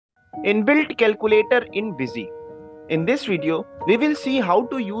Inbuilt calculator in Busy. In this video, we will see how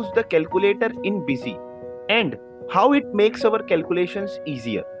to use the calculator in Busy and how it makes our calculations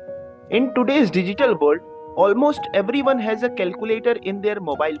easier. In today's digital world, almost everyone has a calculator in their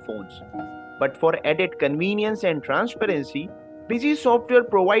mobile phones. But for added convenience and transparency, Busy software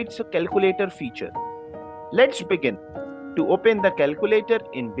provides a calculator feature. Let's begin. To open the calculator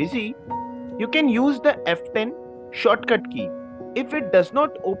in Busy, you can use the F10 shortcut key. If it does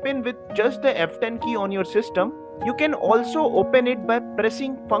not open with just the F10 key on your system, you can also open it by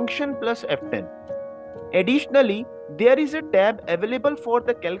pressing function plus F10. Additionally, there is a tab available for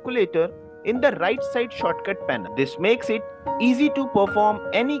the calculator in the right side shortcut panel. This makes it easy to perform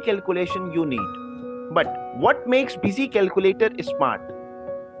any calculation you need. But what makes Busy Calculator smart?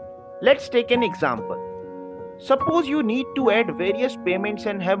 Let's take an example. Suppose you need to add various payments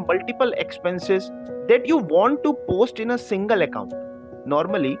and have multiple expenses that you want to post in a single account.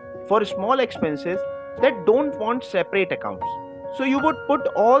 Normally, for small expenses that don't want separate accounts. So you would put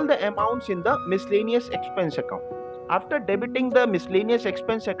all the amounts in the miscellaneous expense account. After debiting the miscellaneous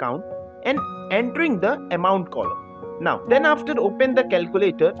expense account and entering the amount column. Then after open the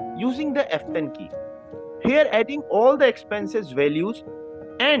calculator using the F10 key. Here adding all the expenses values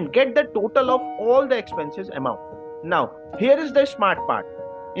and get the total of all the expenses amount. Now, here is the smart part.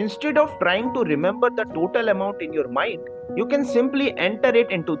 Instead of trying to remember the total amount in your mind, you can simply enter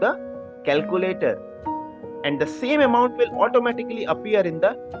it into the calculator and the same amount will automatically appear in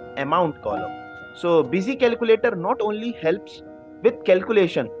the amount column. So, Busy Calculator not only helps with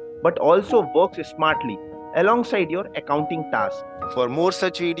calculation but also works smartly alongside your accounting tasks. For more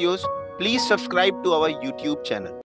such videos, please subscribe to our YouTube channel.